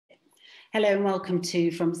Hello and welcome to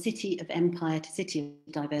From City of Empire to City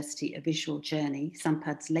of Diversity, a Visual Journey,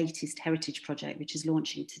 SAMPAD's latest heritage project, which is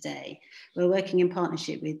launching today. We're working in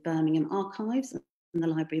partnership with Birmingham Archives and the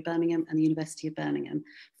Library of Birmingham and the University of Birmingham,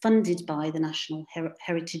 funded by the National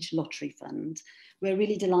Heritage Lottery Fund. We're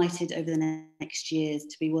really delighted over the next years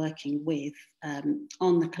to be working with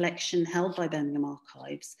on the collection held by Birmingham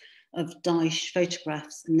Archives of Dyche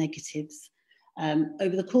photographs and negatives.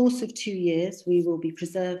 Over the course of 2 years, we will be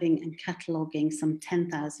preserving and cataloguing some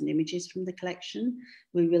 10,000 images from the collection.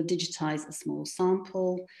 We will digitise a small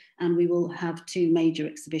sample, and we will have 2 major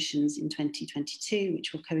exhibitions in 2022,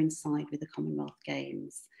 which will coincide with the Commonwealth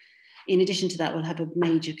Games. In addition to that, we'll have a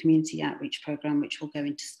major community outreach programme, which will go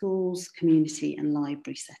into schools, community and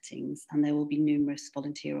library settings, and there will be numerous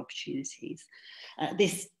volunteer opportunities.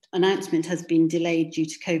 This announcement has been delayed due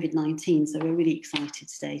to COVID-19, so we're really excited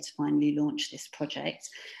today to finally launch this project.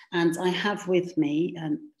 And I have with me a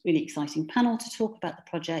really exciting panel to talk about the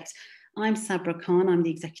project. I'm Sabra Khan, I'm the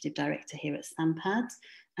Executive Director here at SAMPAD,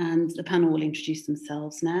 and the panel will introduce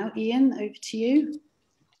themselves now. Ian, over to you.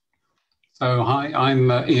 So hi,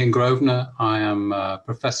 I'm Ian Grosvenor. I am a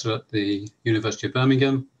professor at the University of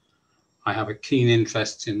Birmingham. I have a keen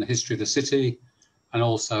interest in the history of the city and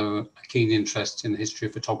also a keen interest in the history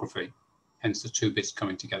of photography, hence the 2 bits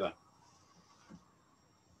coming together.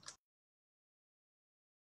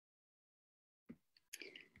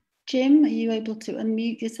 Jim, are you able to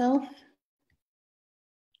unmute yourself?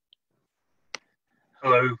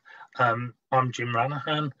 Hello, I'm Jim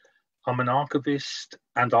Ranahan. I'm an archivist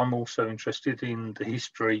and I'm also interested in the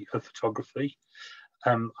history of photography.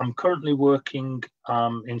 I'm currently working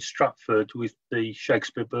in Stratford with the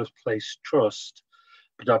Shakespeare Birthplace Trust,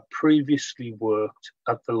 but I previously worked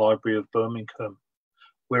at the Library of Birmingham,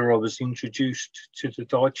 where I was introduced to the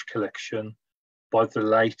Dyche Collection by the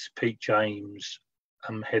late Pete James,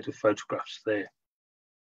 head of photographs there.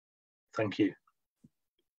 Thank you.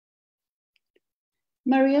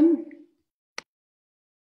 Mariam?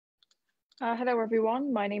 Hello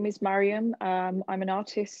everyone, my name is Mariam. I'm an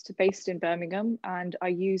artist based in Birmingham and I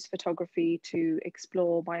use photography to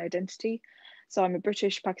explore my identity. So I'm a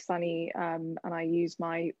British Pakistani and I use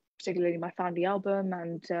particularly my family album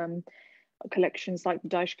and collections like the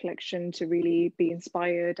Dyche Collection to really be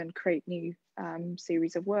inspired and create new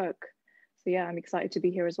series of work. So yeah, I'm excited to be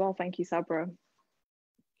here as well. Thank you, Sabra.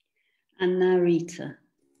 And now Rita.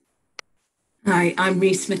 Hi, I'm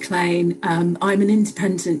Rhys McLean. I'm an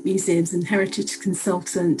independent museums and heritage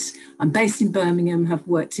consultant. I'm based in Birmingham, have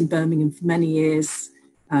worked in Birmingham for many years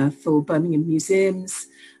for Birmingham Museums.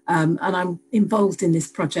 And I'm involved in this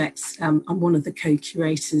project. I'm one of the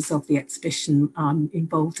co-curators of the exhibition. I'm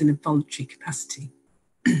involved in a voluntary capacity.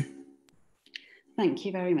 Thank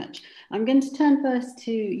you very much. I'm going to turn first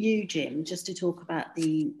to you, Jim, just to talk about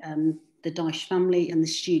the Dyche family and the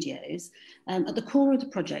studios. At the core of the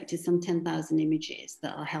project is some 10,000 images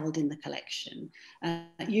that are held in the collection.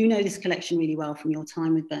 You know this collection really well from your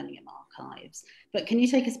time with Birmingham Archives, but can you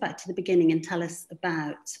take us back to the beginning and tell us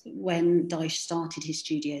about when Dyche started his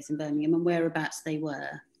studios in Birmingham and whereabouts they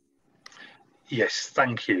were? Yes,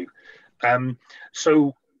 thank you.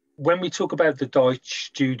 So when we talk about the Dyche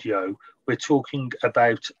studio, we're talking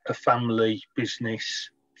about a family business,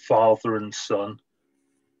 father and son.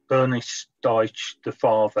 Ernest Dyche, the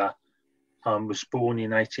father, was born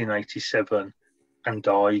in 1887 and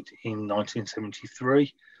died in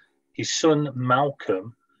 1973. His son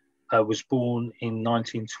Malcolm was born in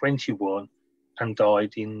 1921 and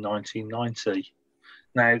died in 1990.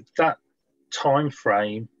 Now that time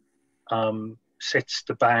frame sets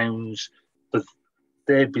the bounds of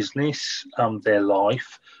their business, their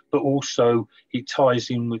life, but also it ties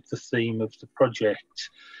in with the theme of the project.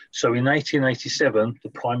 So in 1887, the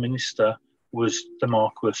Prime Minister was the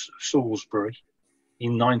Marquis of Salisbury.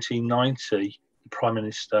 In 1990, the Prime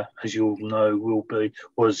Minister, as you all know,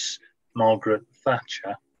 was Margaret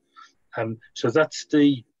Thatcher. So that's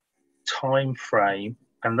the time frame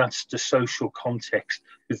and that's the social context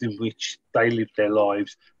within which they lived their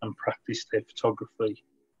lives and practiced their photography.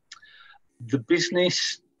 The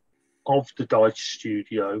business of the Dyche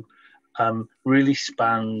studio really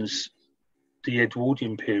spans the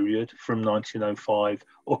Edwardian period from 1905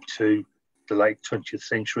 up to the late 20th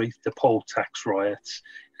century, the poll tax riots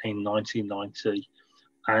in 1990.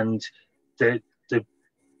 And the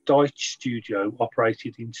Dyche studio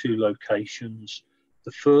operated in 2 locations.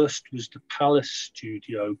 The first was the Palace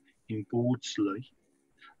Studio in Bawdsley,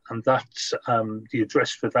 and that's the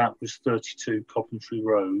address for that was 32 Coventry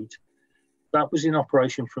Road. That was in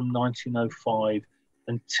operation from 1905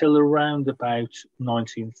 until around about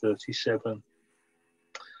 1937.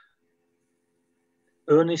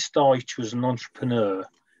 Ernest Dyche was an entrepreneur.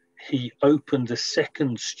 He opened a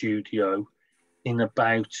second studio in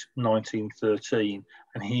about 1913,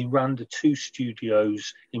 and he ran the two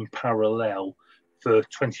studios in parallel for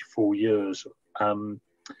 24 years.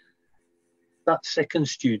 That second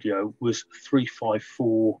studio was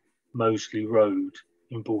 354 Moseley Road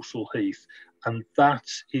in Borsall Heath, and that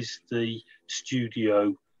is the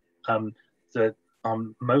studio that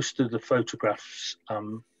most of the photographs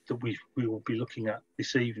that we will be looking at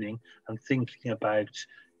this evening and thinking about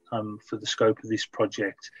for the scope of this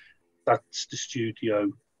project. That's the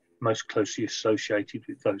studio most closely associated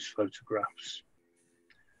with those photographs.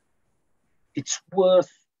 It's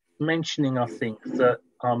worth mentioning, I think, that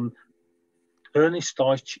Ernest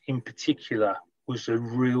Dyche in particular was a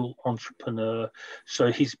real entrepreneur.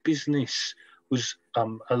 So his business was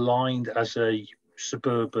aligned as a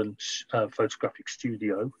suburban photographic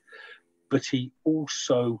studio, but he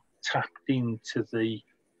also tapped into the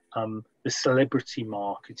celebrity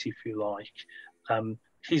market, if you like.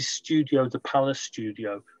 His studio, the Palace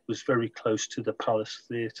Studio, was very close to the Palace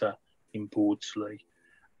Theatre in Bawdsley,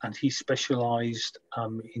 and he specialised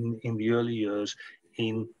in the early years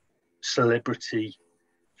in celebrity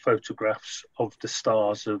photographs of the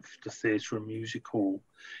stars of the theatre and music hall.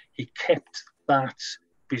 He kept that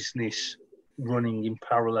business running in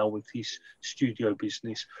parallel with his studio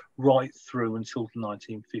business right through until the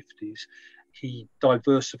 1950s. He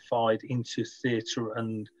diversified into theatre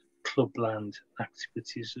and clubland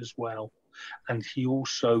activities as well. And he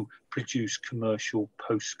also produced commercial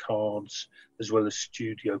postcards as well as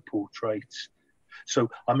studio portraits. So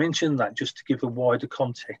I mentioned that just to give a wider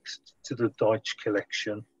context to the Dyche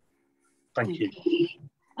Collection. Thank you.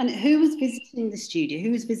 And who was visiting the studio?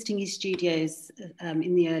 Who was visiting his studios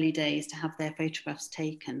in the early days to have their photographs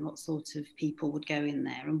taken? What sort of people would go in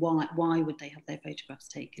there, and why would they have their photographs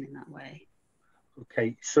taken in that way?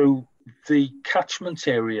 Okay, so the catchment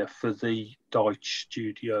area for the Dyche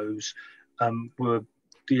studios were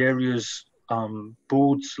the areas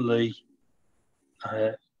Bawdsley,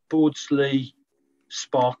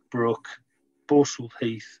 Sparkbrook, Borsall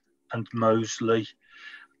Heath, and Moseley.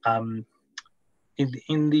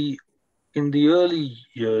 In the early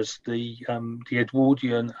years, the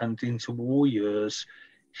Edwardian and interwar years,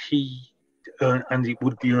 and it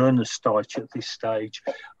would be Ernest Dyche at this stage,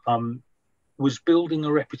 was building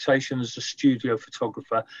a reputation as a studio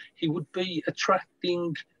photographer. He would be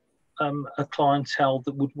attracting a clientele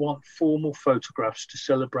that would want formal photographs to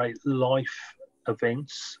celebrate life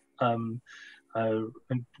events,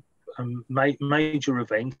 major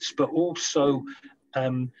events, but also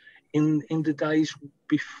in the days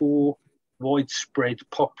before widespread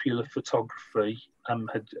popular photography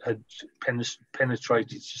had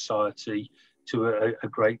penetrated society to a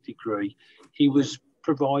great degree. He was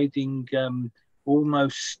providing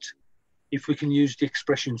almost, if we can use the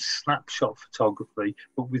expression, snapshot photography,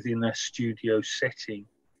 but within a studio setting.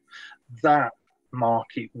 That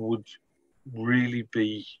market would really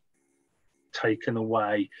be taken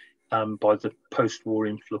away by the post-war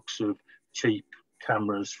influx of cheap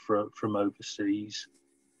cameras from overseas.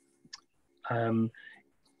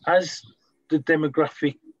 As the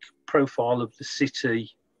demographic profile of the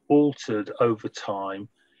city altered over time,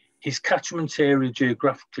 his catchment area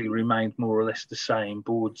geographically remained more or less the same: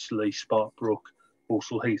 Bawdsley, Sparkbrook,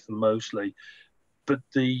 Borsall Heath and Moseley. But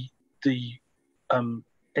the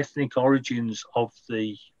ethnic origins of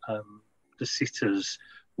the sitters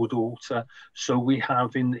would alter. So we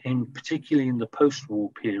have, particularly in the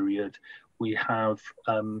post-war period, we have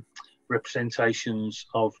representations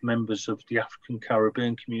of members of the African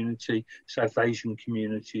Caribbean community, South Asian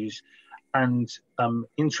communities, and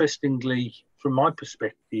interestingly, from my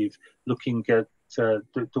perspective, looking at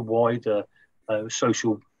the wider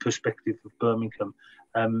social perspective of Birmingham,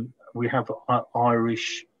 we have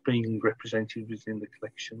Irish being represented within the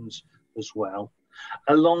collections as well,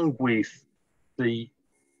 along with the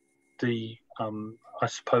I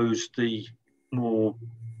suppose the more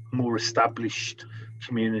established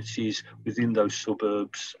communities within those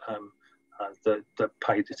suburbs that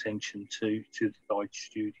paid attention to the Dyche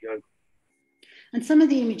studio. And some of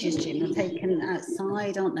the images, Jim, are taken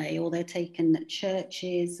outside, aren't they? Or they're taken at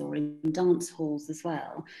churches or in dance halls as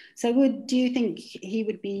well. So do you think he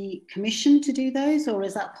would be commissioned to do those, or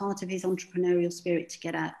is that part of his entrepreneurial spirit to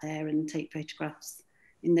get out there and take photographs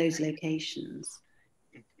in those locations?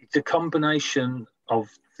 It's a combination of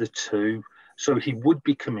the two. So he would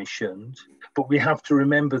be commissioned, but we have to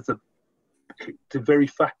remember that the very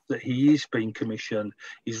fact that he is being commissioned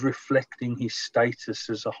is reflecting his status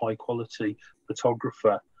as a high quality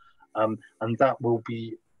photographer, and that will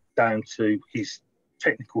be down to his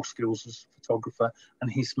technical skills as a photographer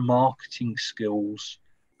and his marketing skills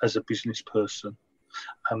as a business person.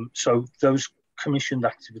 So those commissioned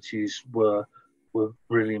activities were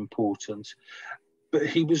really important. But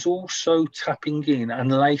he was also tapping in,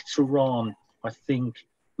 and later on, I think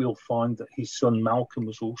we'll find that his son Malcolm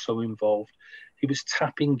was also involved. He was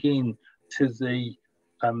tapping in to the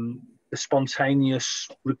spontaneous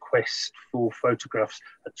request for photographs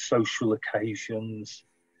at social occasions.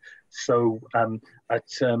 So at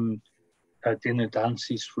dinner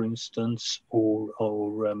dances, for instance, or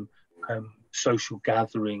social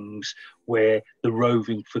gatherings where the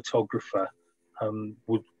roving photographer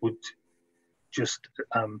would just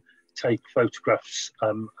take photographs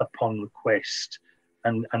upon request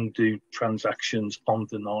and do transactions on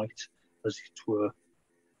the night, as it were.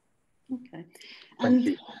 Okay.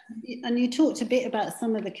 And you talked a bit about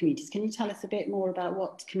some of the communities. Can you tell us a bit more about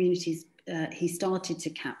what communities he started to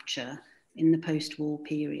capture in the post-war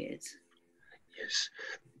period?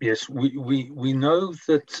 Yes. We know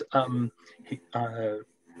that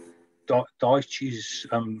Dyche's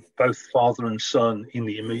both father and son in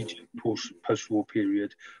the immediate post-war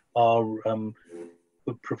period are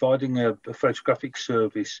providing a photographic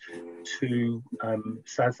service to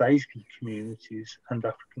South Asian communities and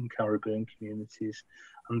African Caribbean communities,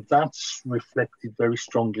 and that's reflected very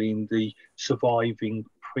strongly in the surviving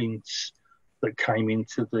prints that came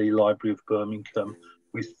into the Library of Birmingham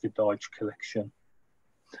with the Dyche Collection.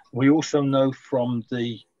 We also know from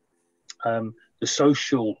the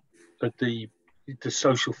social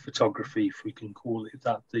photography, if we can call it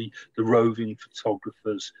that, the roving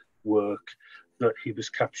photographer's work, that he was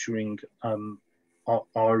capturing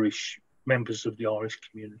Irish members of the Irish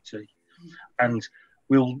community. And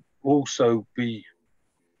we'll also be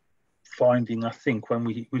finding, I think, when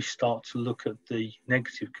we start to look at the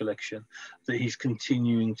negative collection, that he's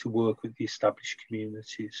continuing to work with the established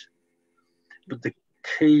communities. But the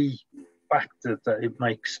key factor that it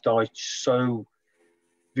makes Dyche so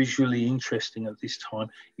visually interesting at this time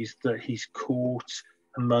is that he's caught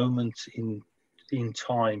a moment in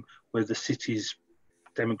time where the city's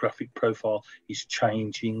demographic profile is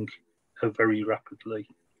changing very rapidly.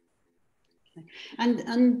 Okay.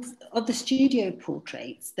 And of the studio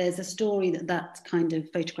portraits, there's a story that kind of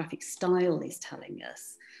photographic style is telling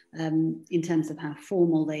us in terms of how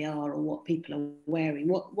formal they are or what people are wearing.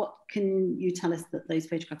 What can you tell us that those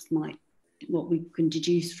photographs what we can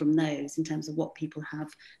deduce from those in terms of what people have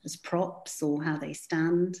as props or how they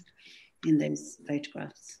stand in those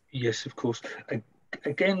photographs? Yes, of course.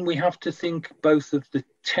 Again, we have to think both of the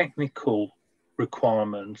technical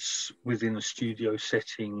requirements within a studio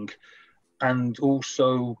setting and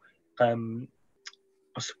also, I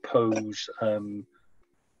suppose,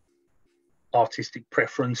 artistic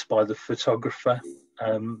preference by the photographer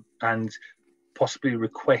and possibly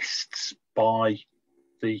requests by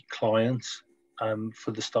the client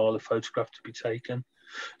for the style of photograph to be taken.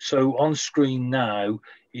 So on screen now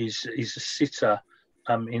is a sitter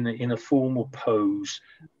in a formal pose,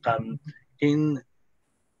 in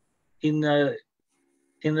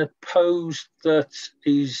a pose that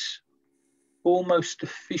is almost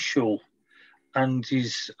official, and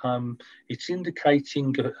is it's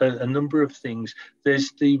indicating a number of things.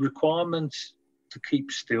 There's the requirement to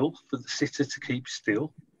keep still, for the sitter to keep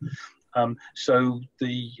still. So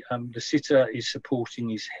the sitter is supporting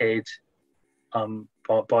his head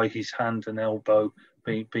by his hand and elbow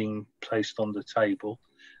being placed on the table.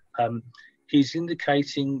 He's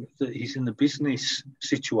indicating that he's in the business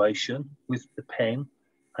situation with the pen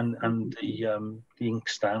and the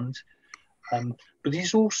inkstand. But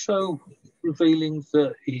he's also revealing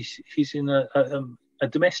that he's in a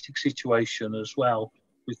domestic situation as well,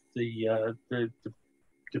 with the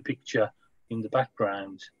picture in the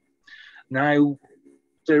background. Now,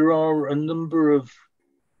 there are a number of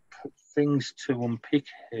things to unpick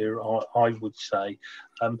here, I would say.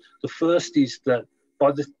 The first is that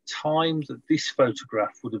by the time that this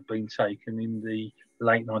photograph would have been taken in the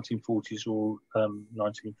late 1940s or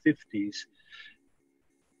 1950s,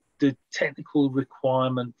 the technical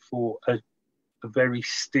requirement for a very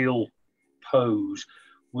still pose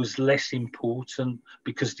was less important,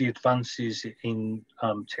 because the advances in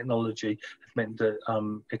technology have meant that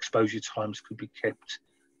exposure times could be kept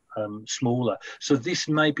smaller. So this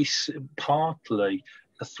may be partly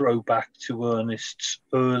a throwback to Ernest's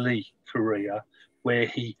early career, where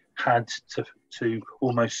he had to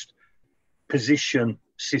almost position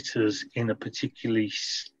sitters in a particularly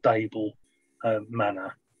stable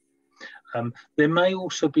manner. There may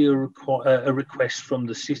also be a request from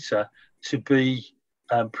the sitter to be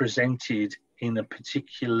presented in a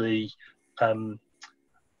particularly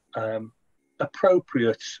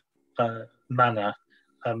appropriate manner,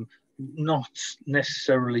 not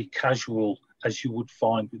necessarily casual as you would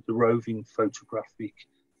find with the roving photographic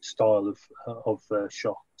style of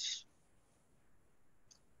shots.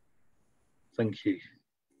 Thank you.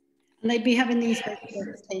 And they'd be having these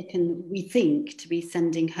photographs taken, we think, to be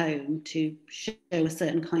sending home to show a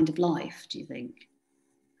certain kind of life, do you think?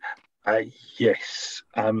 Yes,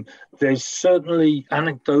 there's certainly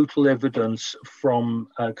anecdotal evidence from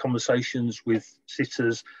conversations with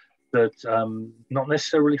sitters that, not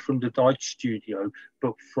necessarily from the Dyche studio,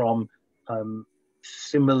 but from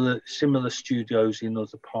similar studios in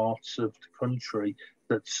other parts of the country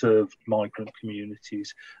that served migrant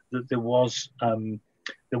communities, that there was a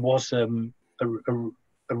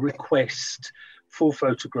request for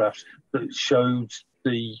photographs that showed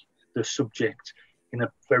the subject in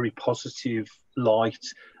a very positive light,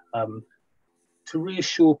 to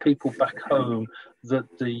reassure people back home that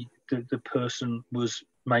the person was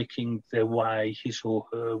making their way, his or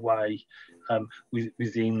her way,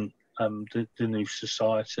 within the new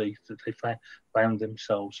society that they found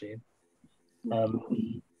themselves in.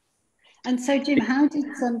 And so, Jim, how did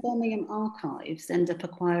Birmingham Archives end up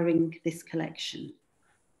acquiring this collection?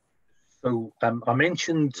 So I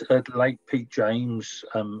mentioned the late Pete James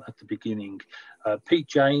at the beginning. Pete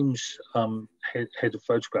James, head of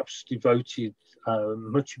photographs, devoted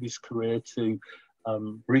much of his career to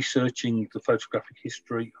researching the photographic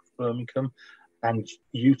history of Birmingham and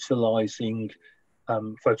utilising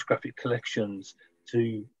photographic collections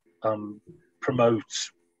to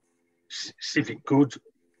promote civic good.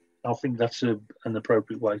 I think that's an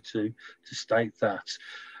appropriate way to state that.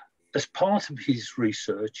 As part of his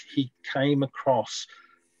research, he came across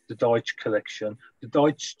the Dyche Collection. The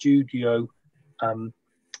Dyche studio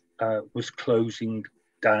was closing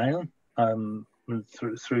down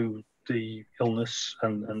through the illness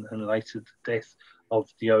and later the death of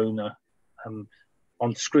the owner.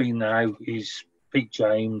 On screen now is Pete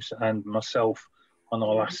James and myself on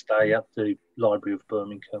our last day at the Library of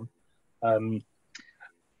Birmingham.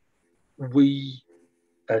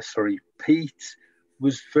 Pete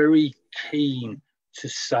was very keen to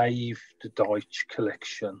save the Dyche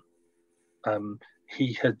Collection.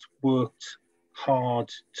 He had worked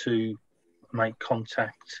hard to make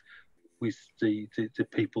contact with the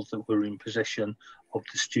people that were in possession of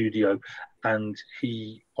the studio, and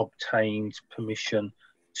he obtained permission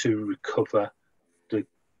to recover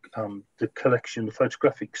the collection, the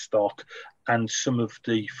photographic stock, and some of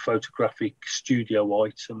the photographic studio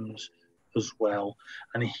items as well.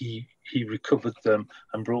 And he recovered them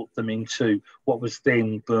and brought them into what was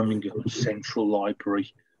then Birmingham Central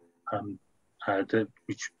Library,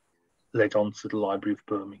 which led on to the Library of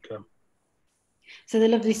Birmingham. So the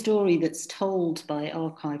lovely story that's told by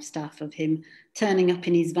archive staff of him turning up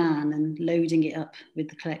in his van and loading it up with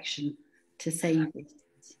the collection to save it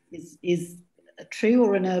is true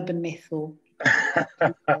or an urban myth? Or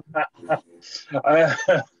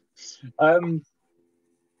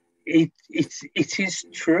it is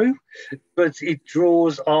true, but it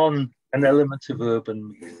draws on an element of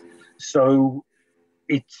urban myth. So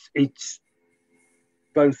it's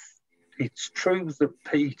both. It's true that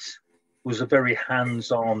Pete was a very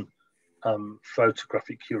hands-on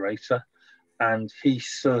photographic curator, and he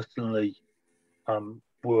certainly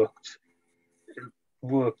worked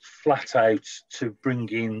flat out to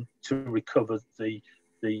recover the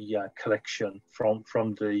collection from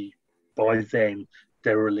the by then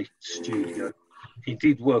derelict studio. He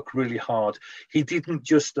did work really hard. He didn't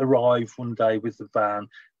just arrive one day with the van.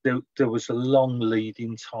 There was a long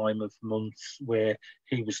lead-in time of months where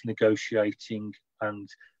he was negotiating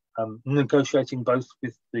both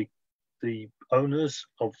with the owners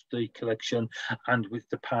of the collection and with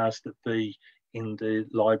the powers that be in the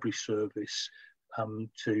library service,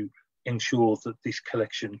 to ensure that this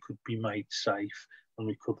collection could be made safe and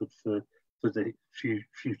recovered for the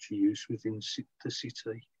future use within the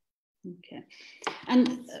city. Okay.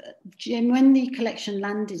 And Jim, when the collection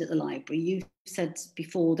landed at the library, you said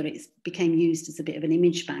before that it became used as a bit of an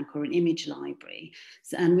image bank or an image library.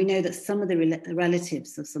 And we know that some of the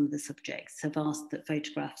relatives of some of the subjects have asked that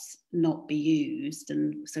photographs not be used,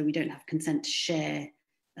 and so we don't have consent to share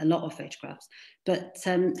a lot of photographs. But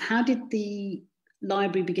how did the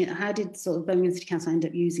library begin? How did sort of Birmingham City Council end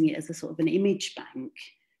up using it as a sort of an image bank,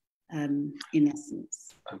 in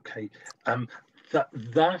essence? Okay.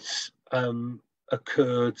 That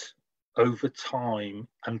occurred over time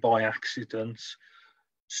and by accident.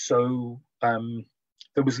 So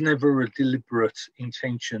there was never a deliberate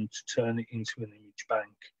intention to turn it into an image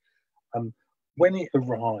bank. When it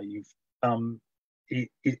arrived,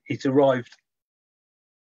 it arrived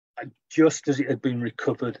just as it had been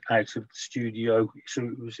recovered out of the studio, so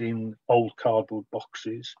it was in old cardboard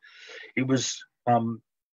boxes. It was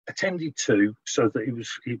attended to so that it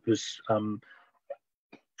was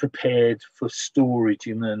prepared for storage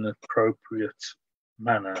in an appropriate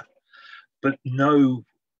manner, but no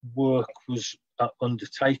work was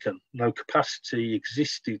undertaken. No capacity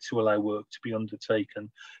existed to allow work to be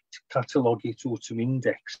undertaken, to catalogue it or to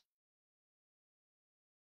index.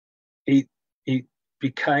 It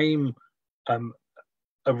became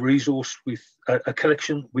a resource with a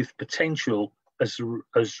collection with potential as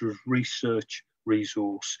a research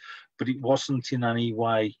resource, but it wasn't in any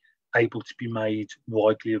way able to be made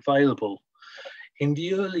widely available. In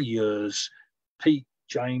the early years, Pete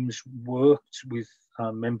James worked with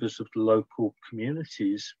members of the local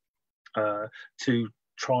communities to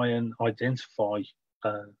try and identify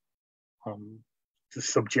the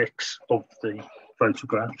subjects of the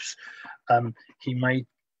photographs. He made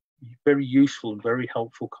very useful and very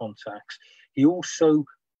helpful contacts. He also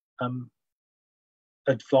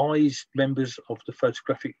advised members of the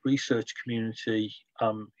photographic research community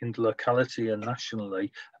in the locality and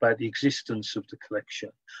nationally about the existence of the collection,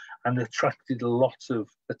 and attracted a lot of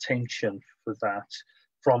attention for that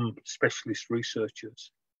from specialist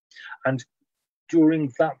researchers. And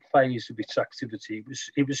during that phase of its activity,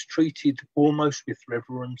 it was treated almost with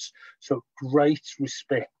reverence, so great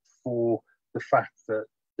respect for the fact that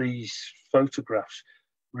these photographs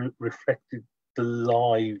reflected the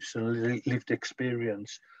lives and lived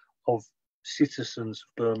experience of citizens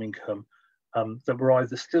of Birmingham that were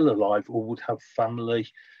either still alive or would have family.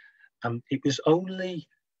 It was only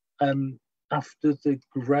after the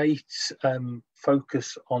great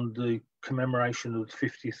focus on the commemoration of the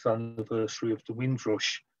 50th anniversary of the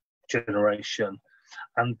Windrush generation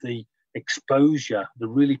and the exposure, the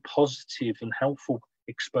really positive and helpful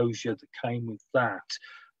exposure that came with that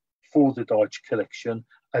for the Dyche Collection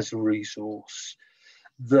as a resource,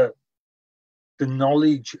 that the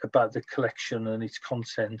knowledge about the collection and its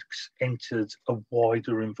contents entered a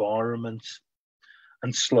wider environment.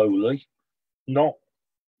 And slowly, not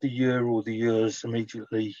the year or the years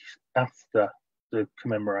immediately after the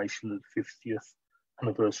commemoration of the 50th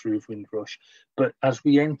anniversary of Windrush, but as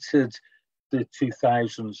we entered the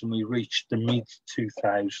 2000s and we reached the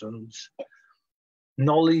mid-2000s,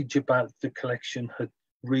 knowledge about the collection had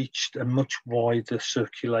reached a much wider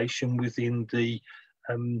circulation within the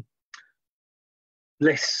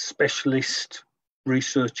less specialist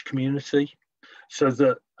research community, so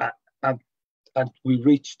that we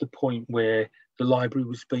reached the point where the library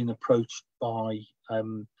was being approached by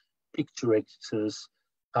picture editors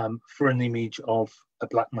for an image of a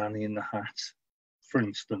black man in a hat, for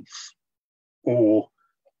instance, or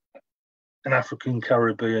an African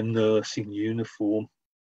Caribbean nurse in uniform.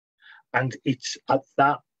 And it's at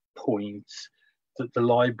that point that the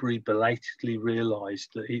library belatedly realised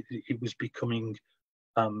that it was becoming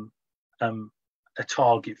a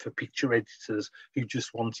target for picture editors who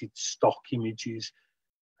just wanted stock images.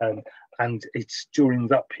 And it's during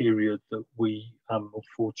that period that we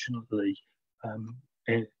unfortunately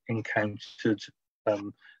encountered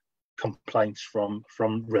complaints from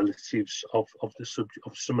relatives of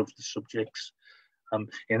some of the subjects, and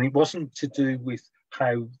it wasn't to do with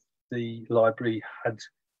how the library had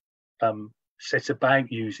set about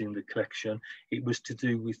using the collection. It was to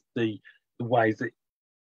do with the way that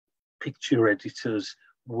picture editors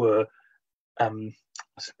were, I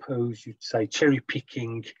suppose you'd say,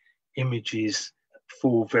 cherry-picking images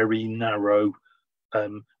for very narrow,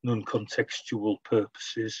 non-contextual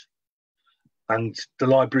purposes. And the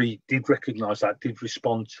library did recognise that, did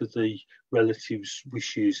respond to the relatives'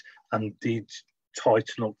 wishes, and did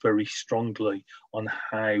tighten up very strongly on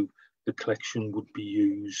how the collection would be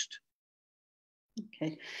used.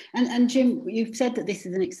 Okay, and Jim, you've said that this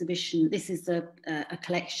is an exhibition, this is a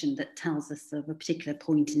collection that tells us of a particular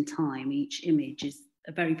point in time. Each image is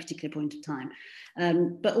a very particular point of time.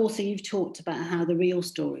 But also you've talked about how the real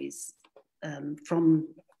stories from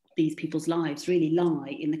these people's lives really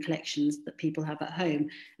lie in the collections that people have at home.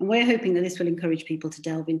 And we're hoping that this will encourage people to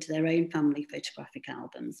delve into their own family photographic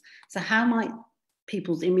albums. So how might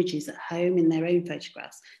people's images at home in their own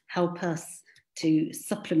photographs help us to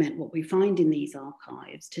supplement what we find in these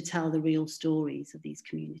archives to tell the real stories of these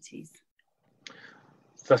communities?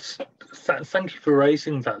 Thank you for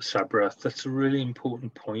raising that, Sabra. That's a really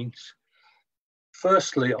important point.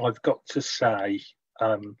 Firstly, I've got to say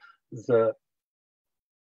that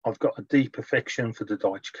I've got a deep affection for the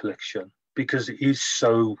Dyche Collection because it is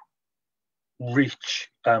so rich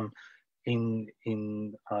in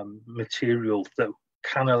material that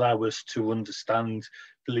can allow us to understand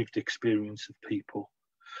the lived experience of people.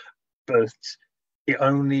 but it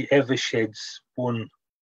only ever sheds one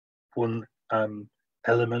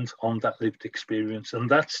element on that lived experience, and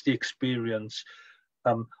that's the experience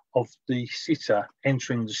of the sitter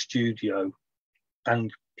entering the studio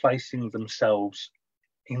and placing themselves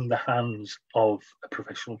in the hands of a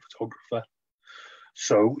professional photographer.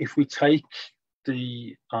 So if we take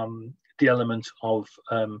the element of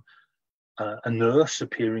a nurse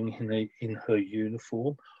appearing in her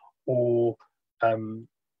uniform, or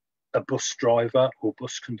a bus driver or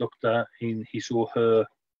bus conductor in his or her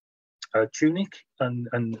tunic and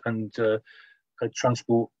a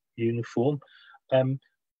transport uniform,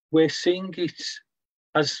 we're seeing it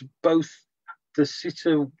as both the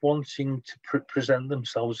sitter wanting to present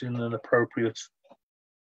themselves in an appropriate,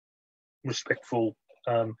 respectful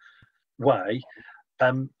way.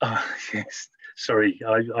 Yes, sorry,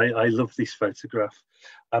 I love this photograph.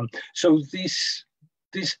 So this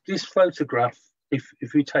photograph,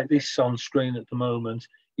 if we take this on screen at the moment,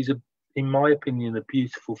 is in my opinion, a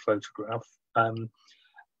beautiful photograph,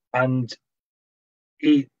 and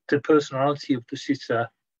the personality of the sitter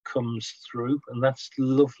comes through, and that's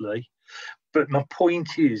lovely. But my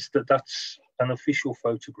point is that that's an official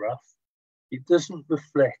photograph. It doesn't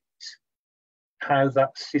reflect how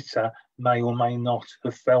that sitter may or may not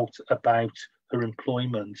have felt about her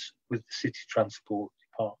employment with the City Transport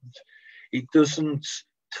Department. It doesn't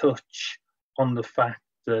touch on the fact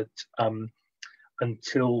that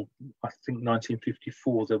until I think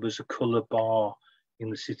 1954, there was a colour bar in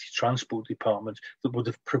the City Transport Department that would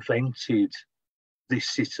have prevented this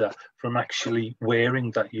sitter from actually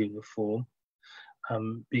wearing that uniform,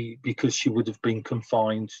 because she would have been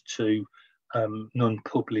confined to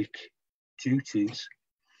non-public duties.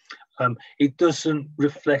 It doesn't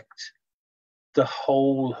reflect the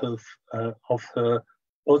whole of her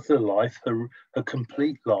other life, her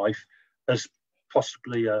complete life, as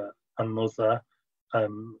possibly a mother,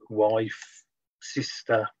 wife,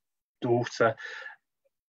 sister, daughter,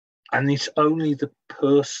 and it's only the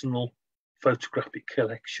personal photographic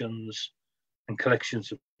collections and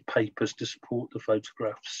collections of papers to support the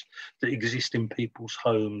photographs that exist in people's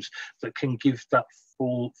homes that can give that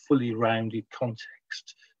fully rounded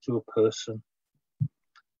context to a person.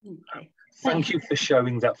 Okay. Thank you for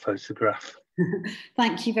showing that photograph.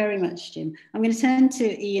 Thank you very much, Jim. I'm going to turn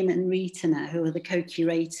to Ian and Rita now, who are the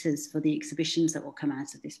co-curators for the exhibitions that will come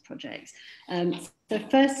out of this project. So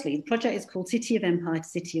firstly, the project is called City of Empire to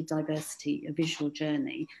City of Diversity, A Visual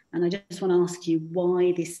Journey. And I just want to ask you,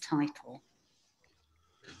 why this title?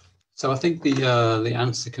 So I think the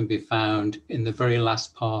answer can be found in the very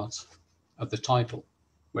last part of the title,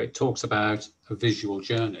 where it talks about a visual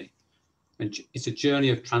journey. And it's a journey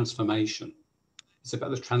of transformation. It's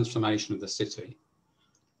about the transformation of the city.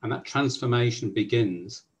 And that transformation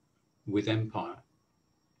begins with empire.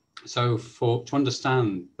 So to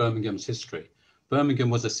understand Birmingham's history,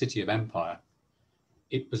 Birmingham was a city of empire.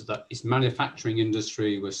 It was that its manufacturing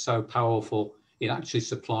industry was so powerful, it actually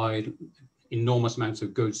supplied enormous amounts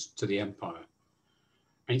of goods to the empire.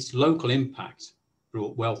 And its local impact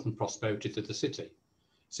brought wealth and prosperity to the city.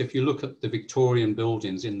 So if you look at the Victorian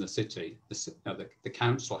buildings in the city, the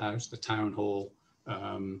council house, the town hall,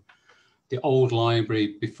 the old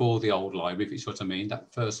library before the old library, if you see what I mean,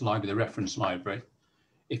 that first library, the reference library.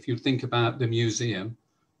 If you think about the museum,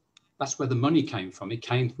 that's where the money came from. It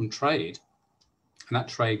came from trade. And that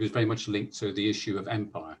trade was very much linked to the issue of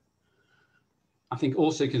empire. I think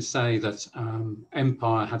also you can say that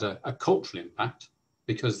empire had a cultural impact,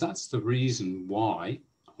 because that's the reason why,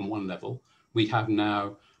 on one level, we have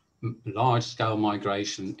now large-scale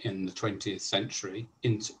migration in the 20th century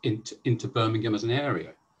into Birmingham as an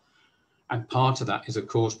area. And part of that is, of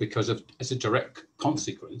course, as a direct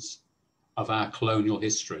consequence of our colonial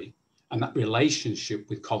history and that relationship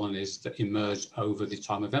with colonies that emerged over the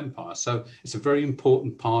time of empire. So it's a very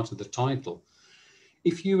important part of the title.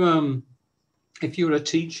 If you were a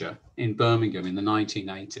teacher in Birmingham in the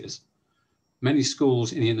 1980s, many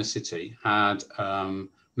schools in the inner city had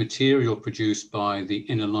material produced by the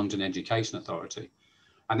Inner London Education Authority.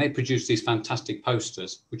 And they produced these fantastic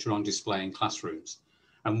posters, which are on display in classrooms.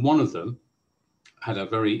 And one of them had a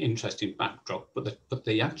very interesting backdrop, but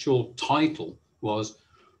the actual title was,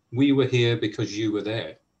 "We were here because you were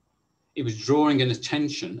there." It was drawing an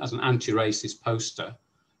attention as an anti-racist poster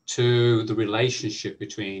to the relationship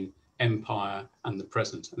between empire and the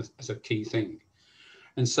present as a key thing.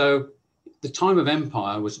 And so the time of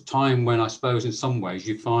empire was a time when, I suppose, in some ways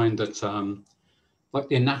you find that like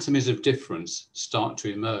the anatomies of difference start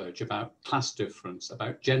to emerge, about class difference,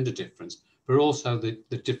 about gender difference, but also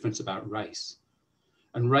the difference about race.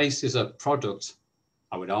 And race is a product,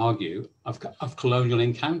 I would argue, of colonial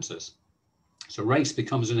encounters. So race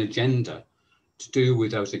becomes an agenda to do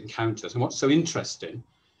with those encounters. And what's so interesting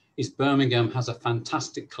is Birmingham has a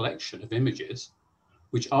fantastic collection of images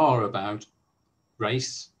which are about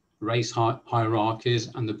race hierarchies,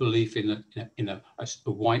 and the belief in a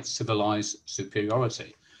white civilized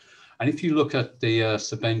superiority. And if you look at the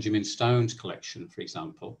Sir Benjamin Stone's collection, for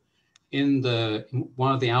example, in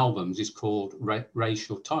one of the albums is called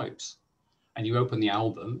Racial Types. And you open the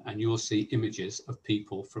album and you'll see images of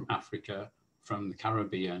people from Africa, from the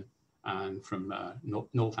Caribbean, and from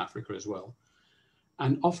North Africa as well.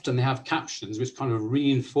 And often they have captions which kind of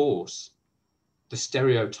reinforce the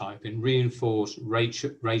stereotyping, reinforce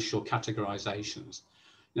racial categorizations,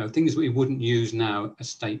 things we wouldn't use now as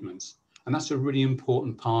statements. And that's a really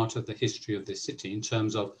important part of the history of this city in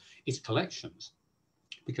terms of its collections.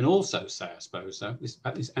 We can also say, I suppose, though,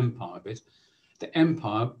 about this empire bit, the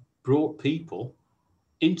empire brought people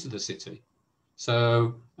into the city.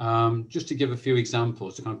 So just to give a few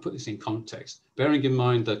examples to kind of put this in context, bearing in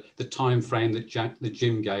mind that the time frame that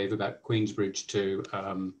Jim gave about Queensbridge to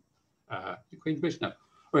Queensbridge, no,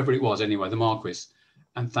 wherever it was anyway, the Marquis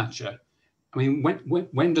and Thatcher. I mean,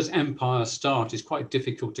 when does empire start is quite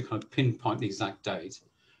difficult to kind of pinpoint the exact date.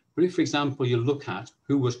 But if, for example, you look at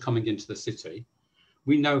who was coming into the city,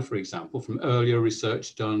 we know, for example, from earlier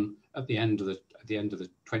research done at the end of the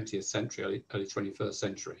 20th century, early 21st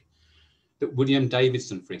century, that William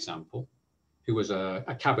Davidson, for example, who was a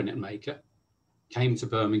cabinet maker, came to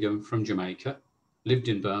Birmingham from Jamaica, lived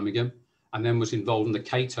in Birmingham, and then was involved in the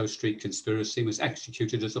Cato Street conspiracy, was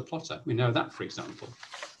executed as a plotter. We know that, for example.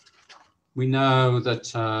 We know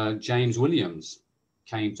that James Williams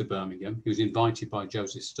came to Birmingham. He was invited by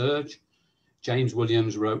Joseph Sturge. James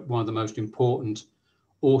Williams wrote one of the most important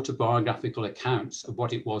autobiographical accounts of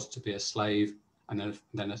what it was to be a slave and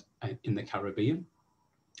then in the Caribbean,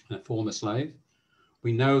 and a former slave.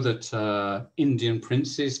 We know that Indian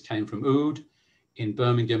princes came from Oud in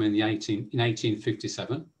Birmingham in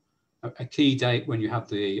 1857. A key date when you have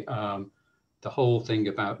the whole thing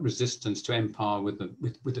about resistance to empire with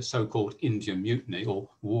the so-called Indian Mutiny or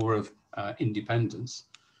War of Independence.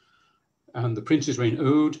 And the princes were in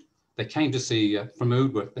Oud. They came to see from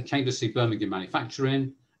Oud. They came to see Birmingham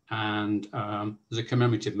manufacturing, and there's a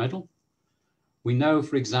commemorative medal. We know,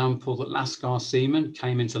 for example, that Lascar seamen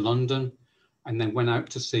came into London and then went out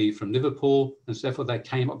to sea from Liverpool, and so therefore they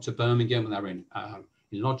came up to Birmingham, and they were in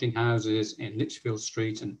lodging houses in Lichfield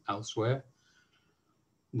Street and elsewhere.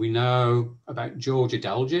 We know about George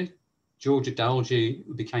Adelgid. George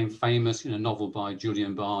Adelgid became famous in a novel by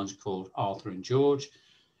Julian Barnes called Arthur and George.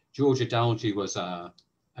 George Adelgid was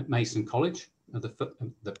at Mason College,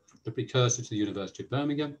 the precursor to the University of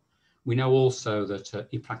Birmingham. We know also that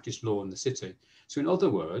he practiced law in the city. So in other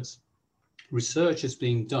words, research is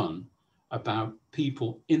being done about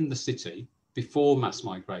people in the city before mass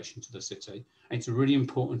migration to the city. And it's really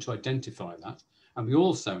important to identify that. And we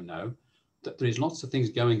also know that there is lots of things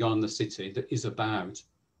going on in the city that is about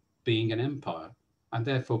being an empire. And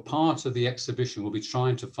therefore part of the exhibition will be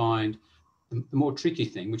trying to find the more tricky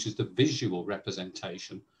thing, which is the visual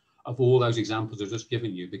representation of all those examples I've just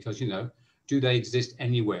given you, because, do they exist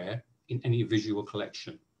anywhere in any visual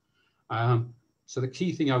collection? So the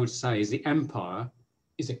key thing I would say is the empire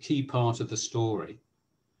is a key part of the story.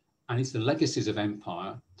 And it's the legacies of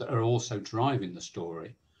empire that are also driving the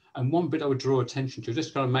story. And one bit I would draw attention to,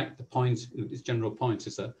 just to make the point, this general point,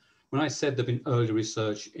 is that when I said there've been early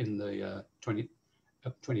research in the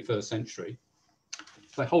 21st century,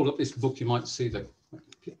 if I hold up this book, you might see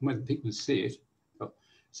when people see it.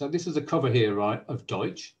 So this is the cover here, right, of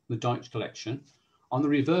Dyche, the Dyche Collection. On the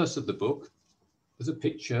reverse of the book, there's a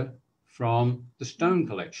picture from the Stone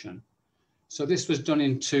Collection. So this was done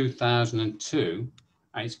in 2002,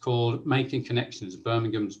 and it's called Making Connections,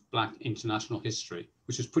 Birmingham's Black International History,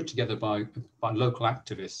 which was put together by local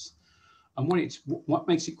activists. And what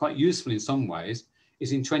makes it quite useful in some ways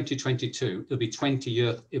is in 2022, it'll be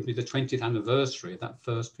the 20th anniversary of that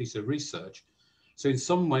first piece of research. So in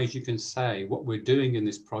some ways you can say what we're doing in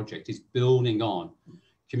this project is building on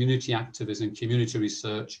community activism, community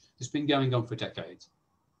research that's been going on for decades.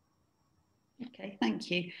 Okay,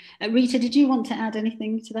 thank you. Rita, did you want to add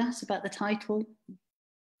anything to that about the title?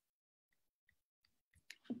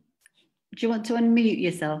 Do you want to unmute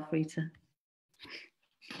yourself, Rita?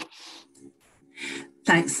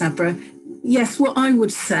 Thanks, Sabra. Yes, what I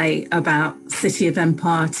would say about City of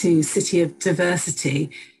Empire to City of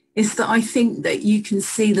Diversity is that I think that you can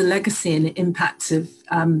see the legacy and impact of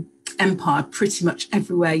empire pretty much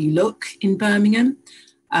everywhere you look in Birmingham,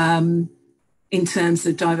 in terms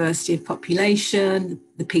of diversity of population,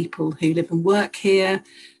 the people who live and work here,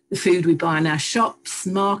 the food we buy in our shops,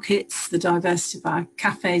 markets, the diversity of our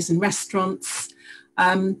cafes and restaurants,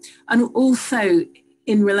 and also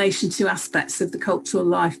in relation to aspects of the cultural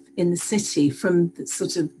life in the city. From the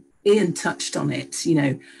sort of, Ian touched on it, you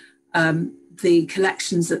know, the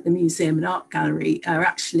collections at the Museum and Art Gallery are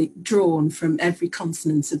actually drawn from every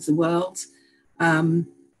continent of the world.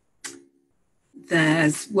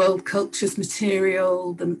 There's world cultures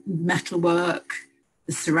material, the metalwork,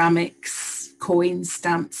 the ceramics, coins,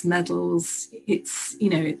 stamps, medals. It's, you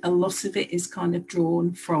know, a lot of it is kind of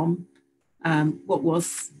drawn from what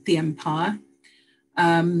was the empire.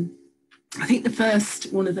 I think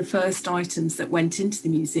one of the first items that went into the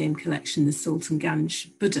museum collection, the Sultan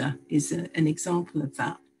Ganj Buddha, is an example of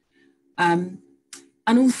that. And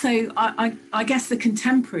also, I guess the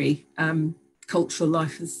contemporary cultural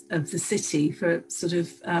life of the city for sort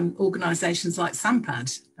of organisations like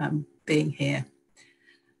Sampad being here.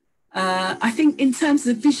 I think in terms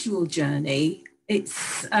of visual journey,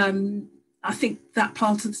 it's, I think that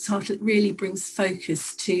part of the title really brings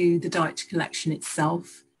focus to the Dyche Collection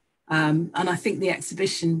itself. And I think the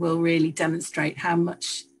exhibition will really demonstrate how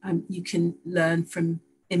much you can learn from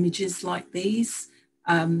images like these.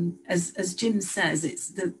 As Jim says,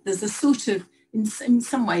 there's a sort of, in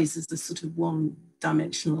some ways, there's a sort of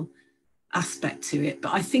one-dimensional aspect to it.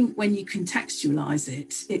 But I think when you contextualise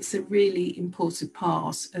it, it's a really important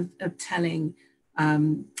part of telling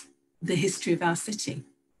the history of our city.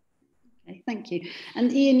 Okay, thank you.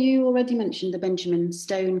 And Ian, you already mentioned the Benjamin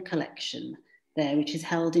Stone collection there, which is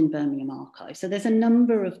held in Birmingham Archives. So there's a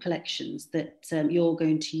number of collections that you're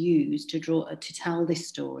going to use to tell this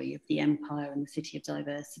story of the empire and the city of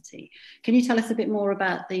diversity. Can you tell us a bit more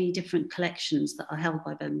about the different collections that are held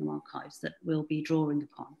by Birmingham Archives that we'll be drawing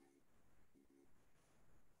upon?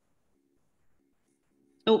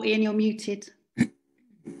 Oh, Ian, you're muted.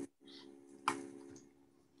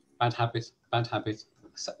 Bad habit, bad habit.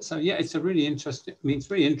 So yeah, it's a really interesting, I mean,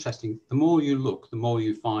 it's really interesting. The more you look, the more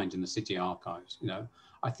you find in the city archives, you know.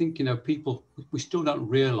 I think, you know, people, we still don't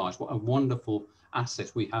realise what a wonderful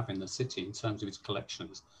asset we have in the city in terms of its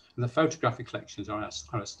collections. And the photographic collections are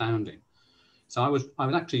astounding. So I was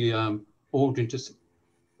actually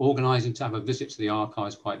organising to have a visit to the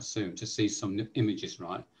archives quite soon to see some images,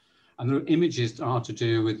 right? And the images are to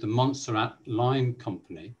do with the Montserrat Line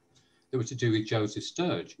Company that were to do with Joseph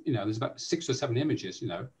Sturge. You know, there's about 6 or 7 images, you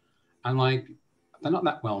know, and like, they're not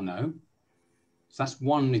that well known. So that's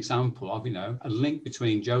one example of, you know, a link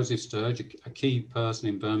between Joseph Sturge, a key person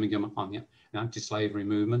in Birmingham on the anti-slavery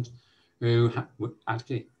movement, who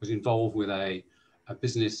actually was involved with a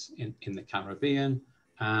business in the Caribbean,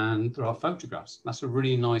 and there are photographs. That's a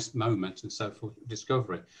really nice moment and so forth,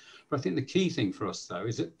 discovery. But I think the key thing for us, though,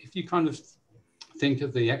 is that if you kind of think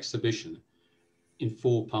of the exhibition in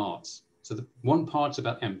 4 parts. So one part's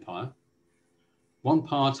about empire, one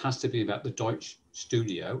part has to be about the Dyche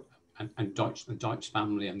studio and Dyche, the Dyche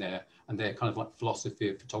family and their kind of like philosophy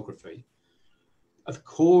of photography. At the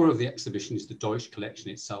core of the exhibition is the Dyche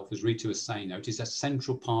Collection itself. As Rita was saying, it is a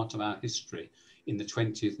central part of our history in the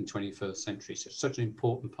 20th and 21st century. So it's such an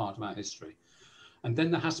important part of our history. And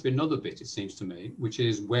then there has to be another bit, it seems to me, which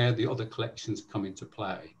is where the other collections come into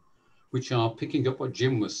play, which are picking up what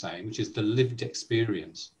Jim was saying, which is the lived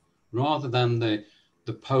experience, rather than the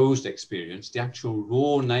posed experience, the actual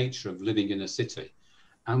raw nature of living in a city.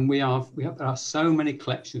 And there are so many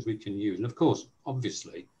collections we can use. And of course,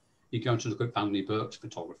 obviously, you're going to look at Vanley Burke's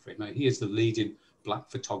photography. Now, he is the leading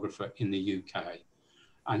Black photographer in the UK.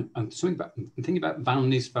 And thinking about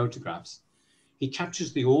Vanley's photographs, he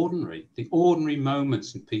captures the ordinary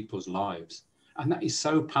moments in people's lives. And that is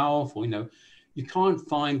so powerful, you know. You can't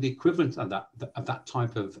find the equivalent of that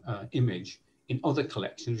type of image in other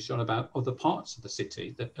collections, which are about other parts of the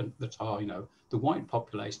city that are, you know, the white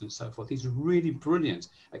population and so forth. He's really brilliant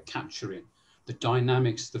at capturing the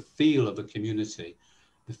dynamics, the feel of the community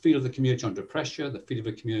under pressure, the feel of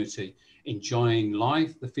the community enjoying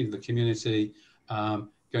life, the feel of the community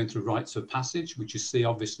going through rites of passage, which you see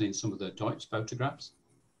obviously in some of the Dyche photographs.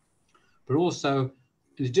 But also,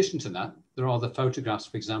 in addition to that, there are the photographs,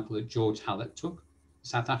 for example, that George Hallett took, a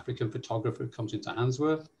South African photographer who comes into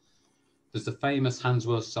Handsworth. There's the famous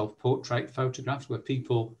Handsworth self-portrait photographs where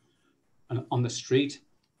people on the street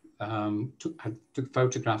took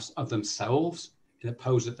photographs of themselves in a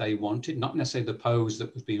pose that they wanted, not necessarily the pose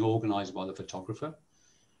that was being organised by the photographer.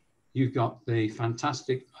 You've got the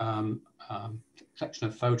fantastic collection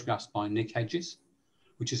of photographs by Nick Hedges,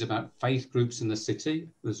 which is about faith groups in the city.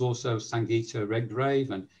 There's also Sangeeta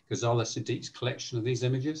Redgrave and Ghazala Siddique's collection of these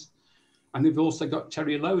images. And we've also got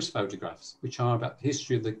Terry Lowe's photographs, which are about the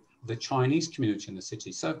history the Chinese community in the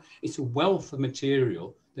city. So it's a wealth of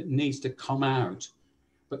material that needs to come out,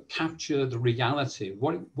 but capture the reality.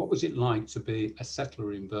 What was it like to be a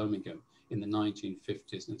settler in Birmingham in the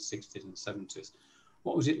 1950s and 60s and 70s?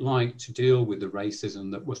 What was it like to deal with the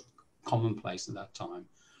racism that was commonplace at that time?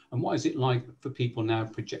 And what is it like for people now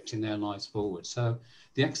projecting their lives forward? So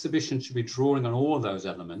the exhibition should be drawing on all of those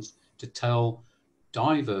elements to tell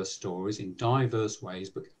diverse stories in diverse ways,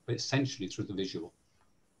 but essentially through the visual.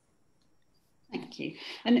 Thank you.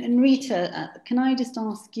 And Rita, can I just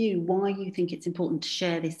ask you why you think it's important to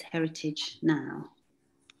share this heritage now?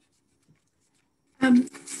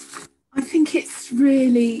 I think it's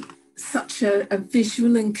really such a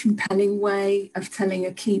visual and compelling way of telling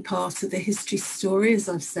a key part of the history story, as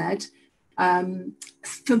I've said.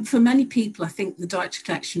 For many people, I think the Dyche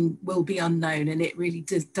Collection will be unknown, and it really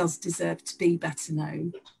does deserve to be better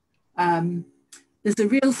known. There's a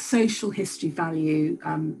real social history value.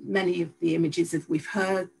 Many of the images that we've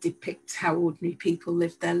heard depict how ordinary people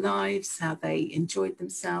lived their lives, how they enjoyed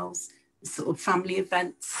themselves, the sort of family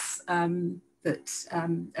events that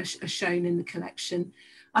are shown in the collection.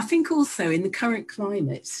 I think also in the current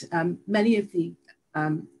climate, many of the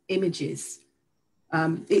images,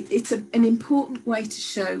 it's an important way to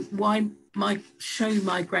show why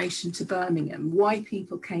migration to Birmingham, why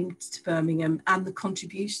people came to Birmingham and the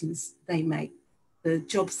contributions they make, the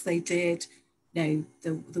jobs they did, you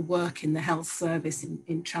know, the work in the health service,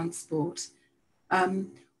 in transport.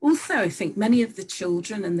 Also, I think many of the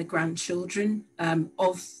children and the grandchildren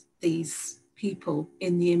of these people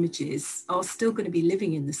in the images are still going to be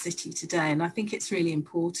living in the city today. And I think it's really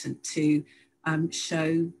important to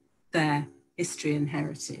show their history and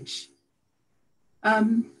heritage.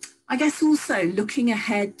 I guess also looking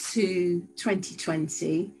ahead to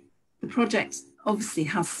 2020, the project obviously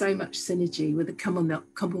has so much synergy with the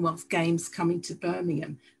Commonwealth Games coming to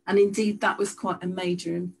Birmingham. And indeed, that was quite a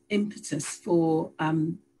major impetus for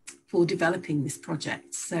developing this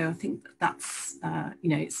project. So I think that's, you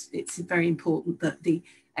know, it's very important that the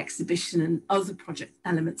exhibition and other project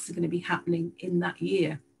elements are going to be happening in that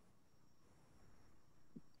year.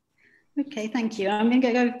 Okay, thank you. I'm going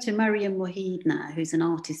to go to Mariam Wahid now, who's an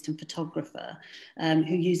artist and photographer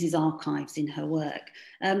who uses archives in her work.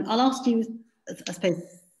 I'll ask you, I suppose,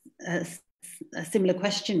 a similar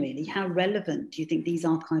question really. How relevant do you think these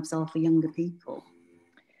archives are for younger people?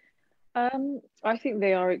 I think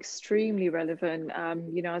they are extremely relevant.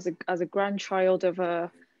 You know, as a grandchild of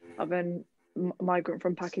a migrant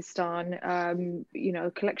from Pakistan, you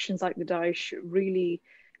know, collections like the Dyche really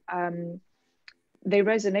they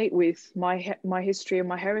resonate with my history and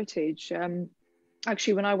my heritage.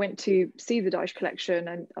 Actually, when I went to see the Dyche Collection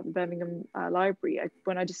at the Birmingham Library,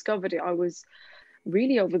 when I discovered it, I was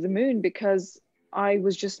really over the moon, because I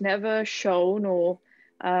was just never shown or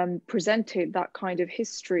presented that kind of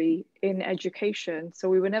history in education. So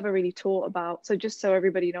we were never really taught about, so just so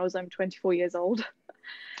everybody knows, I'm 24 years old.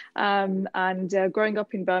 And growing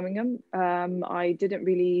up in Birmingham, I didn't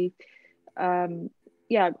really,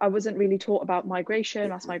 I wasn't really taught about migration,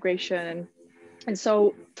 mass migration. And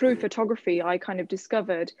so through photography, I kind of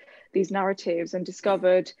discovered these narratives and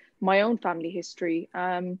discovered my own family history.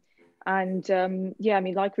 Yeah, I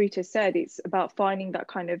mean, like Rita said, it's about finding that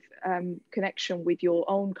kind of connection with your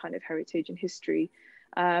own kind of heritage and history.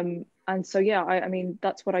 And so, yeah, I mean,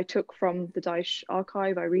 that's what I took from the Dyche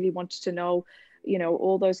archive. I really wanted to know, you know,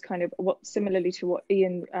 all those kind of, similarly to what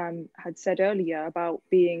Ian had said earlier about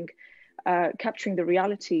being, capturing the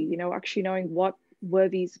reality, you know, actually knowing what were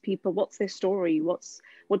these people, what's their story,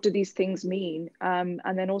 what do these things mean? And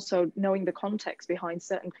then also knowing the context behind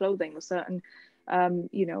certain clothing or certain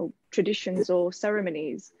you know, traditions or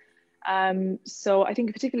ceremonies. So I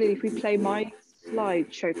think particularly if we play my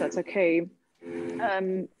slideshow, if that's okay,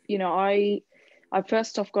 you know, I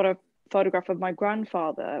first off got a photograph of my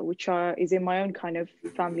grandfather, which is in my own kind of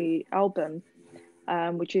family album,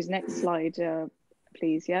 which is next slide,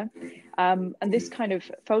 please, yeah. And this kind of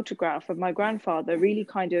photograph of my grandfather really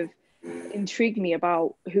kind of intrigued me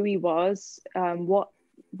about who he was, what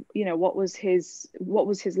was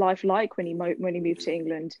his life like when he moved to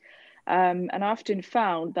England, and I often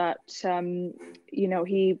found that you know,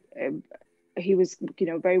 he was, you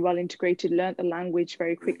know, very well integrated, learnt the language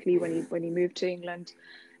very quickly when he moved to England,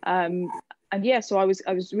 and yeah, so I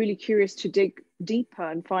was really curious to dig deeper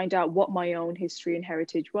and find out what my own history and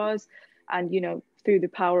heritage was, and you know, through the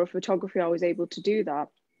power of photography, I was able to do that.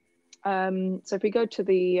 So if we go to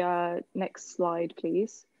the next slide,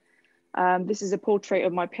 please. This is a portrait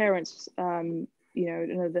of my parents, you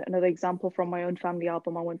know, another example from my own family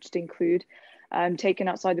album I wanted to include, taken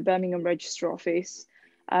outside the Birmingham Register Office.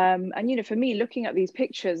 And, you know, for me, looking at these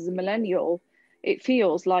pictures as a millennial, it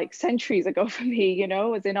feels like centuries ago for me, you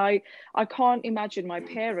know, as in I can't imagine my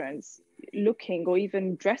parents looking or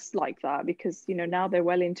even dressed like that, because, you know, now they're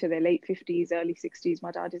well into their late 50s, early 60s,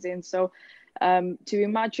 my dad is in. So to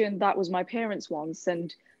imagine that was my parents once,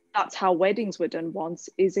 and that's how weddings were done once,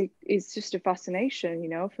 is just a fascination, you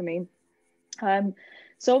know, for me.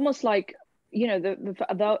 So almost like, you know,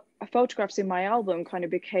 the photographs in my album kind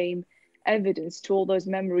of became evidence to all those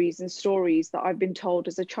memories and stories that I've been told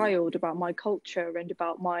as a child about my culture and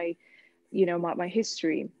about my, you know, my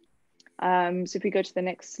history. So if we go to the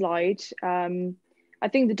next slide, I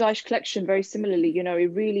think the Dyche Collection, very similarly, you know,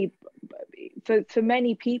 it really, for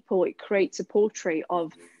many people, it creates a portrait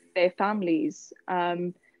of their families.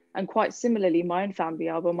 And quite similarly, my own family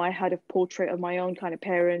album, I had a portrait of my own kind of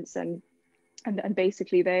parents and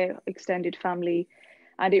basically their extended family.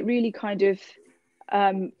 And it really kind of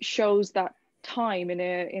shows that time in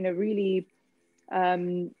a really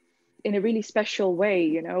special way,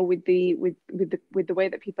 you know, with the way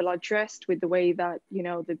that people are dressed, with the way that, you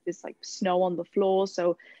know, there's like snow on the floor.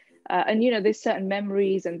 So and, you know, there's certain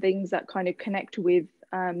memories and things that kind of connect with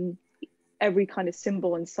every kind of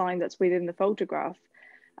symbol and sign that's within the photograph.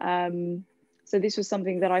 So this was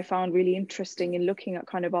something that I found really interesting in looking at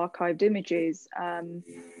kind of archived images. So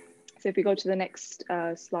if we go to the next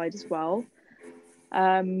slide as well.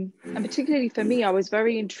 And particularly for me, I was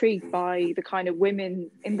very intrigued by the kind of women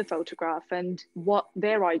in the photograph and what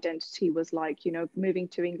their identity was like, you know, moving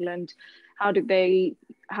to England. How did they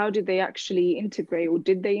actually integrate, or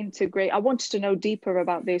did they integrate? I wanted to know deeper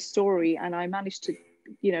about their story, and I managed to,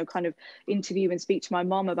 you know, kind of interview and speak to my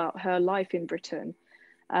mom about her life in Britain.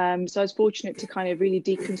 So I was fortunate to kind of really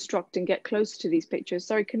deconstruct and get close to these pictures.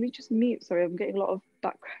 Sorry, can we just mute? Sorry, I'm getting a lot of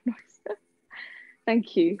background noise.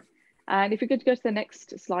 Thank you. And if we could go to the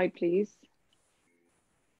next slide, please.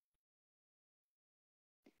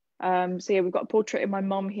 So yeah, we've got a portrait of my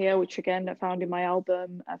mom here, which again I found in my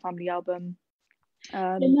album, a family album.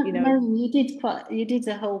 You know, you did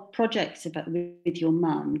a whole project about with your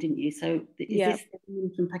mum, didn't you? So is this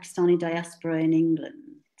from Pakistani diaspora in England?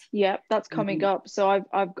 Yeah, that's coming up. So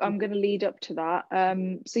I'm going to lead up to that.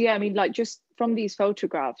 So yeah, I mean, like just from these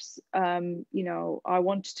photographs, you know, I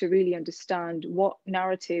wanted to really understand what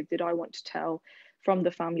narrative did I want to tell from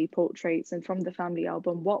the family portraits and from the family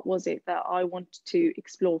album. What was it that I wanted to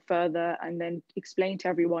explore further and then explain to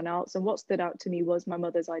everyone else? And what stood out to me was my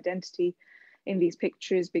mother's identity in these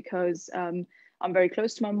pictures, because I'm very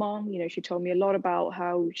close to my mom. You know, she told me a lot about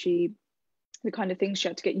how the kind of things she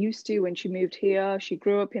had to get used to when she moved here. She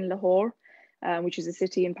grew up in Lahore, which is a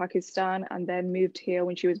city in Pakistan, and then moved here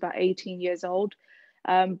when she was about 18 years old.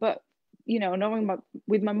 But, you know, knowing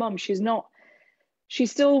with my mum, she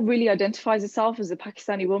still really identifies herself as a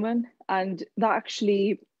Pakistani woman. And that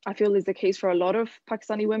actually, I feel, is the case for a lot of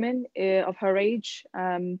Pakistani women of her age.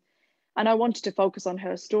 And I wanted to focus on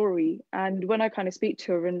her story. And when I kind of speak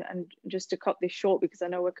to her, and just to cut this short, because I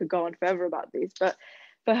know I could go on forever about this, but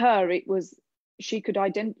for her, it was, she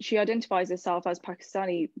identifies herself as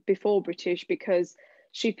Pakistani before British, because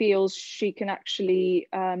she feels she can actually,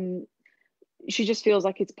 she just feels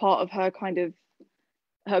like it's part of her kind of,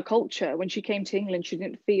 her culture. When she came to England, she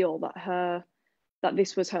didn't feel that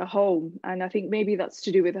this was her home. And I think maybe that's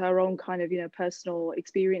to do with her own kind of, you know, personal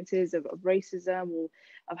experiences of racism, or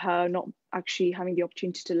of her not actually having the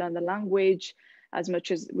opportunity to learn the language as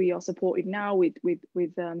much as we are supported now with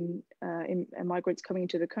migrants coming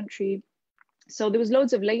into the country. So there was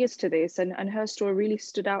loads of layers to this, and her story really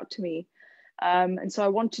stood out to me. And so I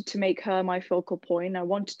wanted to make her my focal point. I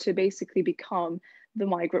wanted to basically become the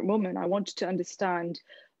migrant woman. I wanted to understand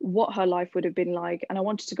what her life would have been like. And I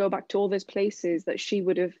wanted to go back to all those places that she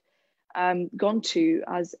would have gone to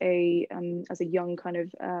as a young kind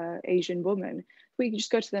of Asian woman. If we can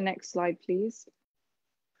just go to the next slide, please.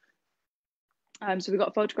 So we've got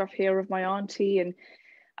a photograph here of my auntie, and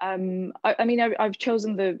I mean, I've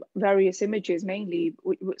chosen the various images mainly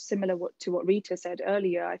similar to what Rita said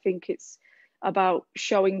earlier. I think it's about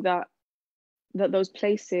showing that those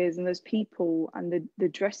places and those people and the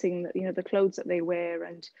dressing, you know, the clothes that they wear,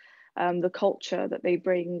 and the culture that they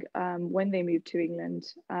bring when they move to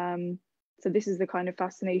England. So this is the kind of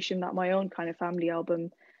fascination that my own kind of family album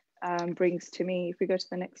brings to me. If we go to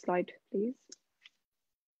the next slide, please.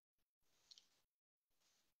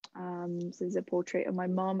 So there's a portrait of my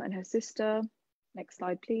mom and her sister. Next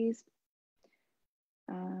slide, please.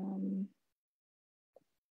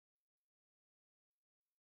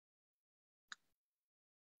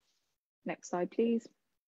 Next slide, please.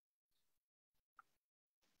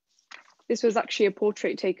 This was actually a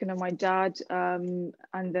portrait taken of my dad and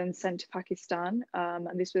then sent to Pakistan.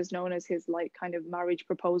 And this was known as his like kind of marriage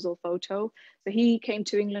proposal photo. So he came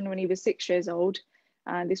to England when he was 6 years old.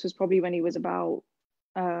 And this was probably when he was about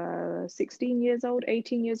 16 years old,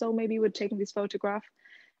 18 years old, maybe, would taken this photograph.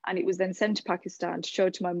 And it was then sent to Pakistan to show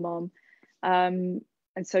to my mom. And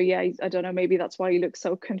so, yeah, I don't know, maybe that's why he looks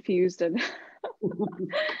so confused. And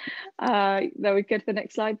there we go to the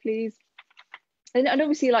next slide, please. And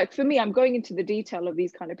obviously, like for me, I'm going into the detail of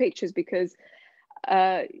these kind of pictures because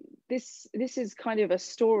this is kind of a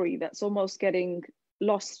story that's almost getting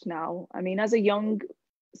lost now. I mean, as a young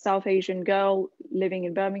South Asian girl living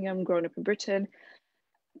in Birmingham, growing up in Britain,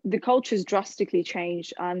 the culture's drastically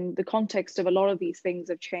changed and the context of a lot of these things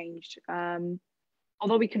have changed.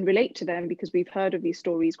 Although we can relate to them because we've heard of these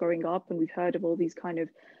stories growing up and we've heard of all these kind of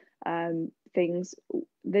things,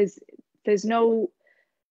 there's no,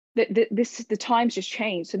 the times just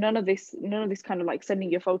changed. So none of this kind of like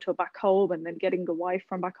sending your photo back home and then getting a wife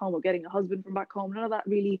from back home or getting a husband from back home, none of that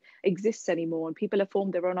really exists anymore. And people have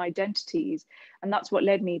formed their own identities. And that's what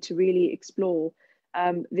led me to really explore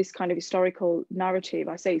this kind of historical narrative.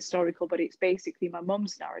 I say historical, but it's basically my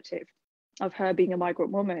mum's narrative of her being a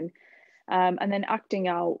migrant woman. And then acting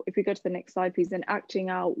out, if we go to the next slide, please, then acting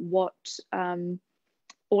out what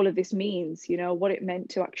all of this means, you know, what it meant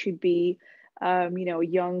to actually be you know, a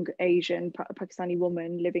young Asian Pakistani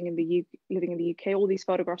woman living in the UK. All these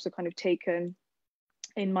photographs are kind of taken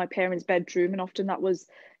in my parents' bedroom, and often that was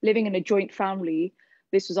living in a joint family.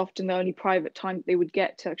 This was often the only private time they would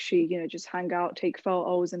get to actually, you know, just hang out, take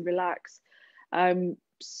photos and relax.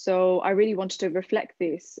 So I really wanted to reflect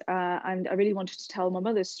this and I really wanted to tell my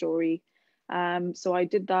mother's story. So I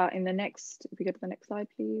did that in the next, if we go to the next slide,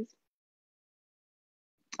 please.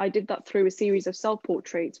 I did that through a series of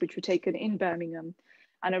self-portraits which were taken in Birmingham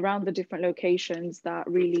and around the different locations that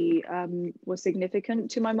really were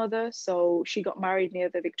significant to my mother. So she got married near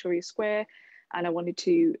the Victoria Square and I wanted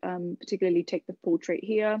to particularly take the portrait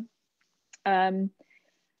here. And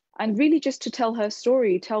really just to tell her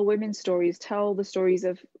story, tell women's stories, tell the stories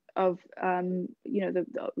of you know, the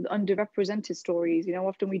underrepresented stories. You know,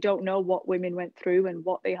 often we don't know what women went through and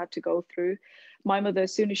what they had to go through. My mother,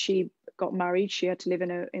 as soon as she got married, she had to live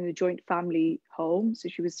in a joint family home. So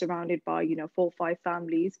she was surrounded by, you know, 4 or 5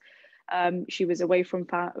 families. She was away from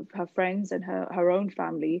her friends and her own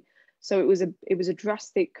family. So it was a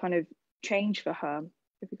drastic kind of change for her.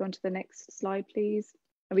 If we go on to the next slide, please.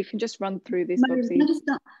 And we can just run through this.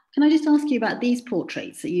 Can I just ask you about these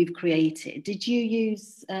portraits that you've created? Did you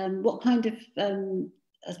use, what kind of,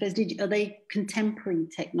 I suppose, are they contemporary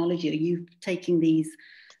technology? Are you taking these,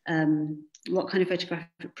 what kind of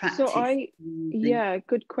photographic practice? So yeah,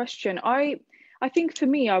 good question. I think for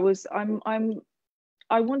me, I used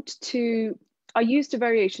a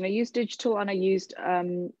variation. I used digital and I used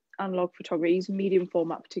analog photography, I used medium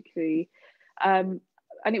format particularly.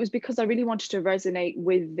 And it was because I really wanted to resonate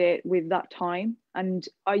with that time. And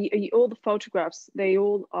all the photographs, they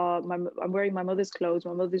all are, I'm wearing my mother's clothes,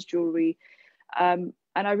 my mother's jewelry. And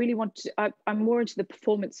I really wanted I'm more into the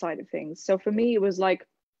performance side of things. So for me, it was like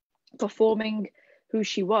performing who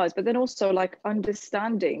she was, but then also like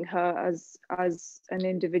understanding her as an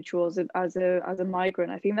individual, as a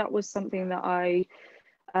migrant. I think that was something that I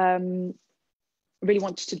really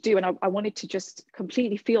wanted to do, and I wanted to just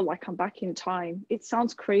completely feel like I'm back in time. It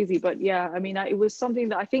sounds crazy, but yeah, I mean, it was something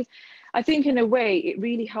that I think in a way it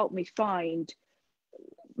really helped me find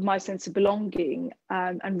my sense of belonging,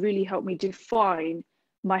 and really helped me define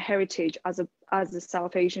my heritage as a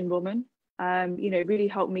South Asian woman. You know, it really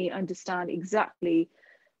helped me understand exactly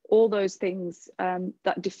all those things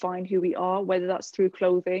that define who we are, whether that's through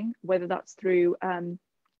clothing, whether that's through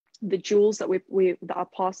the jewels that that are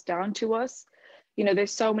passed down to us. You know,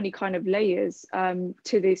 there's so many kind of layers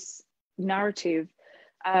to this narrative,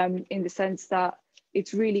 in the sense that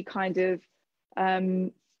it's really kind of,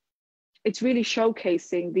 it's really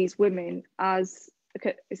showcasing these women as,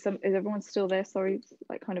 okay, is everyone still there? Sorry, it's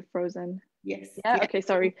like kind of frozen. Yes. Yeah. Okay.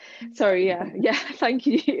 Sorry. Yeah. Thank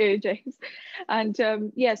you, James.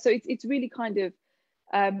 And yeah, so it's really kind of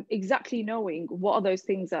exactly knowing what are those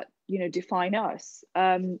things that, you know, define us.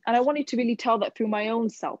 And I wanted to really tell that through my own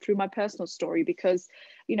self, through my personal story, because,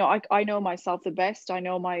 you know, I know myself the best. I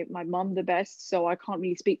know my mum the best, so I can't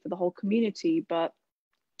really speak for the whole community. But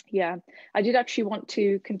yeah, I did actually want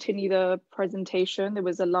to continue the presentation. There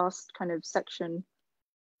was a last kind of section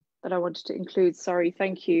that I wanted to include. Sorry,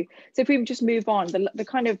 thank you. So if we just move on, the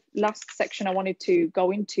kind of last section I wanted to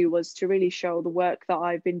go into was to really show the work that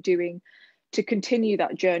I've been doing to continue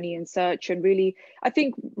that journey and search. And really, I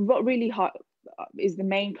think what really is the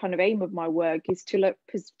main kind of aim of my work, is to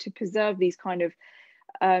preserve these kind of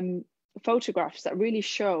photographs that really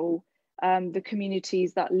show the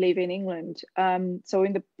communities that live in England. So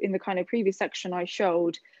in the kind of previous section, I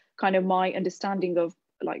showed kind of my understanding of,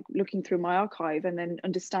 like, looking through my archive and then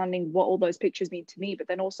understanding what all those pictures mean to me, but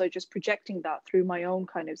then also just projecting that through my own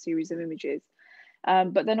kind of series of images.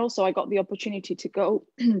 But then also I got the opportunity to go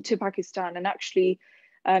to Pakistan and actually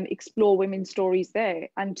explore women's stories there,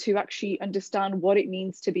 and to actually understand what it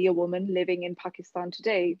means to be a woman living in Pakistan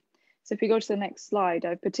today. So if we go to the next slide,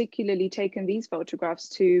 I've particularly taken these photographs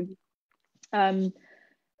to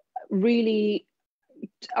really,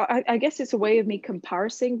 I guess it's a way of me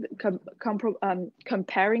comparing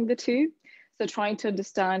the two. So trying to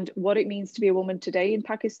understand what it means to be a woman today in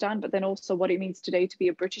Pakistan, but then also what it means today to be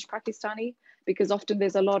a British Pakistani, because often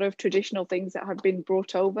there's a lot of traditional things that have been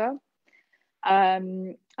brought over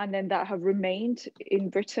and then that have remained in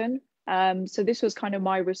Britain. So this was kind of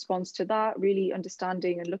my response to that, really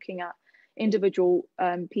understanding and looking at individual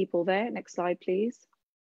people there. Next slide, please.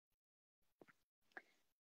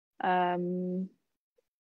 So,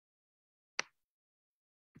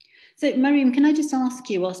 Mariam, can I just ask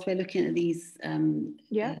you, whilst we're looking at these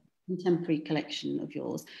contemporary collection of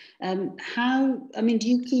yours, do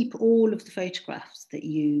you keep all of the photographs that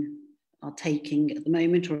you are taking at the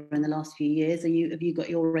moment or in the last few years? Have you got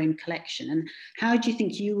your own collection? And how do you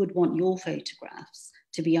think you would want your photographs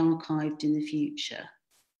to be archived in the future?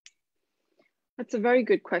 That's a very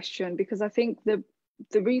good question, because I think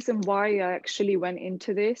the reason why I actually went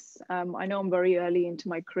into this, I know I'm very early into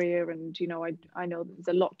my career, and I know there's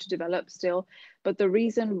a lot to develop still, but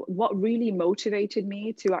what really motivated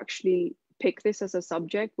me to actually pick this as a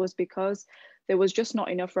subject was because there was just not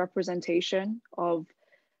enough representation of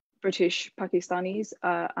British Pakistanis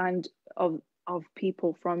and of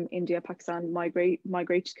people from India, Pakistan,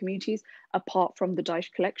 migrated communities, apart from the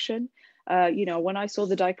Dyche Collection. When I saw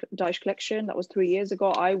the Dyche Collection, that was 3 years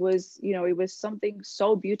ago, it was something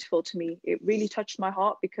so beautiful to me. It really touched my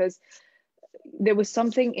heart, because there was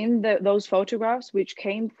something in those photographs which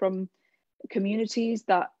came from communities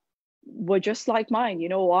that were just like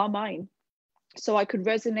mine, or are mine. So I could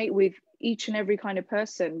resonate with each and every kind of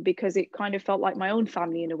person, because it kind of felt like my own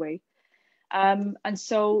family in a way. And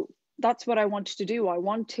so that's what I wanted to do. I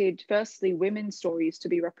wanted, firstly, women's stories to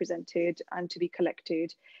be represented and to be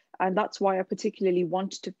collected. And that's why I particularly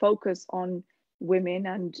wanted to focus on women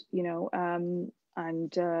and,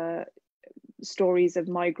 stories of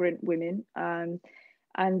migrant women. And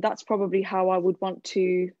that's probably how I would want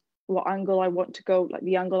to, what angle I want to go, like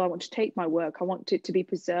the angle I want to take my work. I want it to be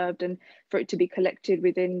preserved and for it to be collected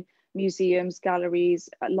within museums, galleries,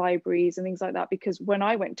 libraries, and things like that. Because when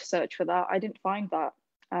I went to search for that, I didn't find that.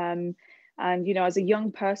 And, as a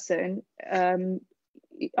young person,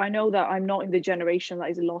 I know that I'm not in the generation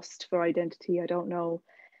that is lost for identity. I don't know.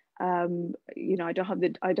 I don't have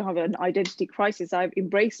an identity crisis. I've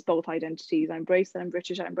embraced both identities. I embrace that I'm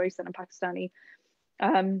British. I embrace that I'm Pakistani.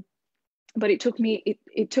 But it took me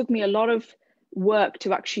a lot of work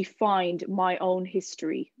to actually find my own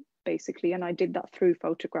history, basically, and I did that through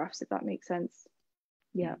photographs, if that makes sense.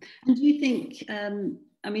 Yeah. And do you think,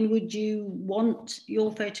 would you want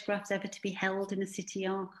your photographs ever to be held in a city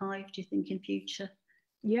archive, do you think, in future?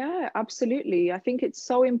 Yeah, absolutely. I think it's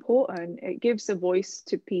so important. It gives a voice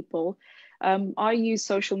to people. I use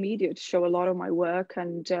social media to show a lot of my work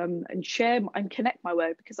and share and connect my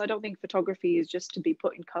work, because I don't think photography is just to be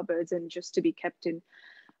put in cupboards and just to be kept in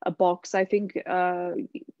a box. I think,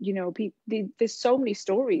 there's so many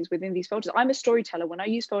stories within these photos. I'm a storyteller. When I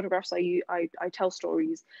use photographs, I tell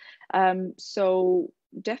stories. So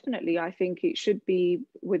definitely, I think it should be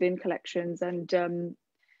within collections.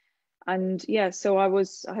 And yeah, so I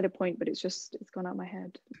had a point, but it's gone out of my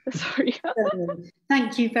head. Sorry.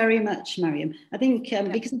 Thank you very much, Mariam. I think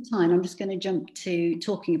because of time, I'm just going to jump to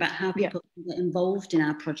talking about how people can get involved in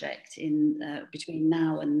our project in between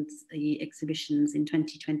now and the exhibitions in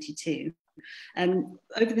 2022.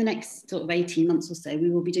 Over the next sort of 18 months or so, we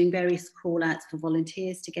will be doing various call outs for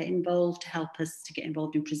volunteers to get involved, to help us to get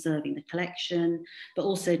involved in preserving the collection, but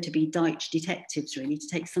also to be Dyche detectives, really, to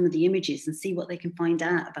take some of the images and see what they can find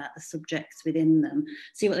out about the subjects within them,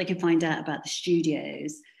 see what they can find out about the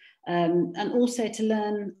studios, and also to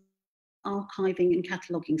learn archiving and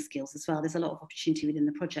cataloguing skills as well. There's a lot of opportunity within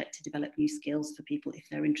the project to develop new skills for people if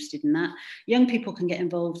they're interested in that. Young people can get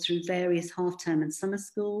involved through various half-term and summer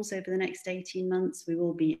schools over the next 18 months. We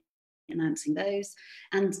will be announcing those,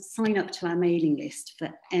 and sign up to our mailing list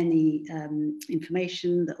for any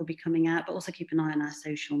information that will be coming out, but also keep an eye on our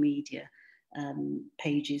social media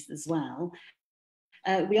pages as well.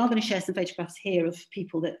 We are going to share some photographs here of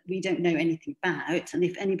people that we don't know anything about, and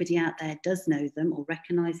if anybody out there does know them or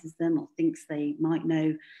recognises them or thinks they might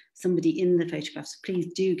know somebody in the photographs,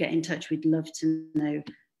 please do get in touch. We'd love to know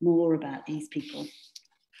more about these people.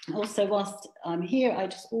 Also, whilst I'm here, I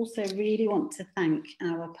just also really want to thank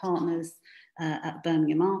our partners at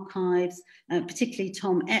Birmingham Archives, particularly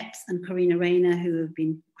Tom Epps and Corina Rayner, who have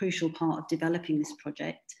been a crucial part of developing this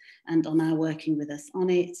project and are now working with us on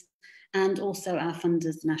it. And also our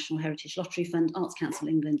funders, the National Heritage Lottery Fund, Arts Council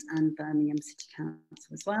England and Birmingham City Council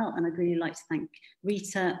as well. And I'd really like to thank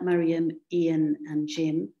Rita, Mariam, Ian and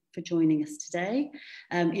Jim for joining us today.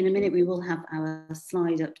 In a minute, we will have our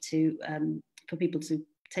slide up to for people to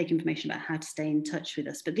take information about how to stay in touch with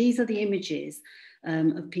us. But these are the images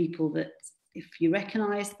of people that, if you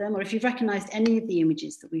recognise them, or if you've recognised any of the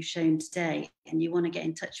images that we've shown today and you want to get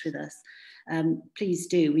in touch with us, please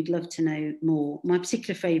do. We'd love to know more. My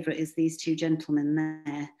particular favourite is these two gentlemen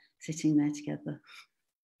there, sitting there together.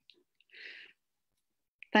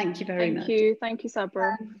 Thank you very much. Thank you,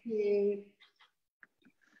 Sabra. Thank you.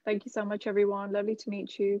 Thank you so much, everyone. Lovely to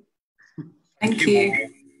meet you. Thank you.